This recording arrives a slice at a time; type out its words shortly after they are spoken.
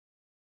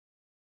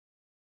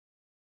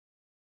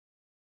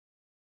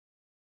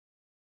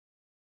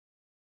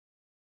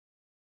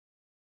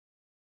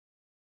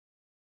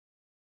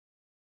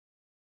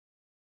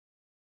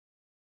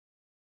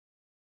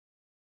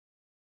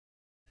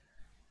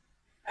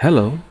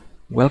Hello,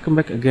 welcome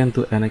back again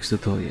to NX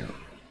tutorial.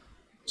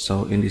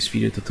 So in this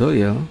video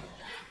tutorial,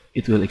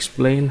 it will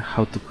explain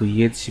how to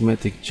create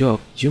symmetric jog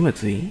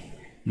geometry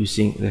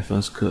using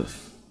reference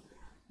curve.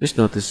 Please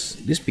notice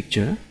this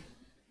picture.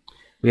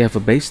 We have a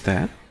base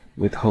tab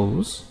with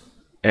holes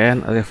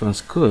and a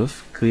reference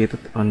curve created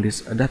on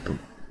this datum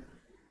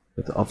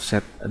with the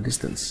offset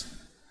distance.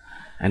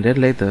 And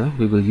then later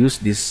we will use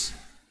these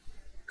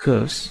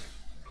curves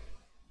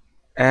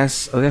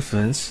as a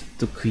reference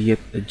to create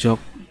a jog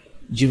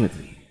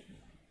geometry,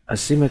 a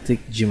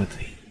symmetric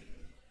geometry.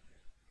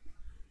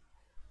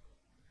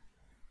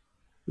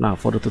 Now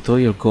for the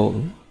tutorial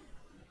goal,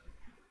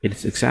 in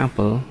this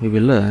example we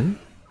will learn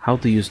how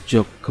to use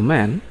jog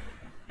command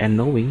and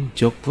knowing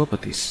jog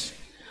properties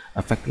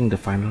affecting the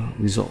final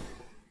result.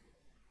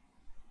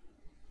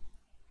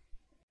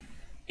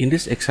 In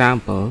this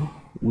example,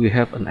 we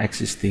have an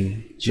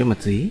existing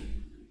geometry.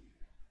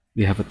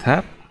 We have a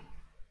tab,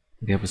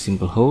 we have a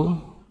simple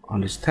hole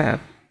on this tab,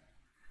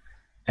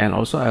 and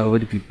also I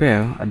already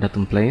prepare a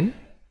datum plane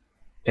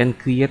and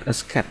create a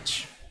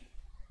sketch.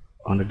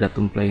 On the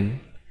datum plane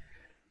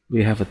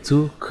we have a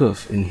two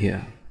curve in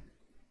here,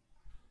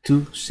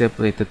 two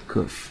separated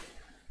curve.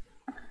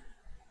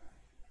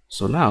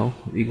 So now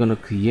we're gonna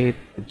create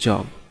a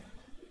jog.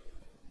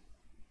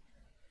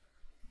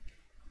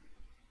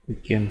 We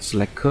can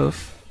select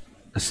curve,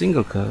 a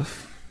single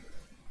curve,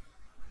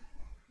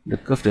 the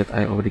curve that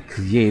I already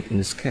create in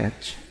the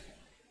sketch,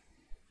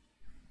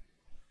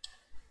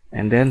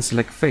 and then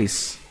select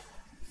face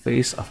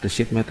of the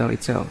sheet metal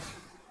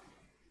itself.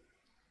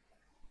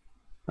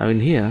 Now in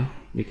here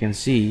we can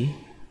see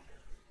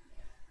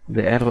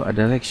the arrow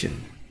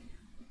direction.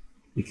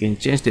 We can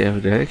change the arrow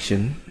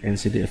direction and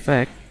see the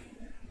effect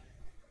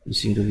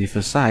using the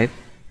reverse side.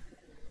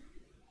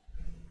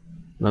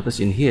 Notice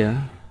in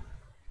here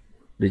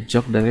the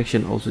jog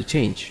direction also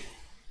change.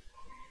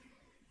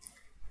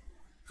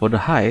 For the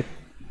height,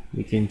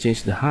 we can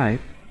change the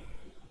height,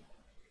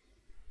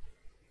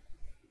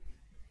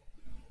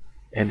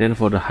 and then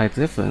for the height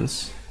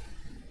reference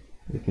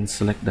we can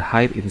select the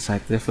height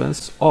inside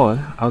reference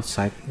or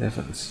outside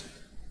reference.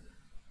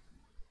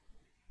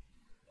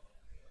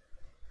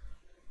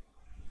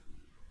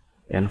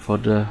 And for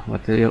the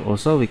material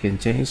also we can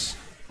change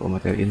from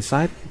material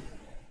inside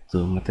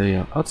to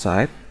material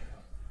outside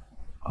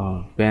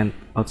or band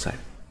outside.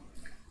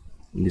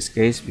 In this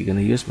case we're going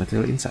to use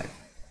material inside.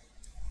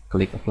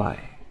 Click apply.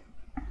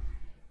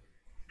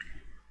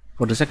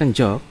 For the second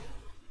jog,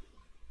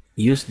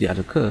 use the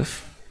other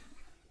curve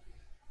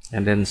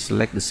and then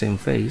select the same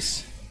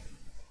face.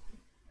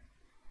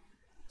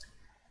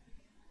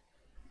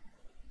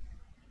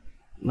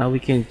 Now we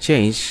can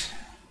change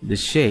the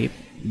shape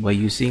by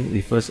using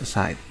reverse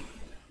side.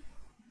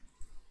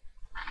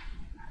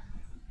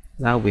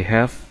 Now we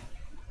have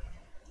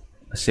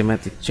a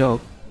symmetric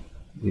jog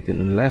between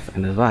the left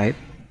and the right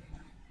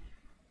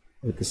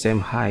with the same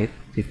height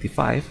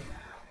 55,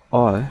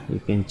 or we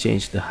can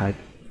change the height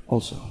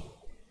also.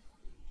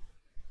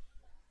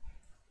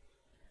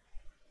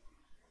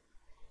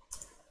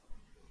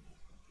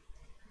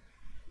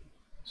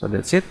 So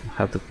that's it,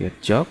 how to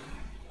create jog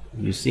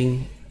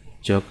using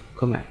jog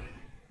command.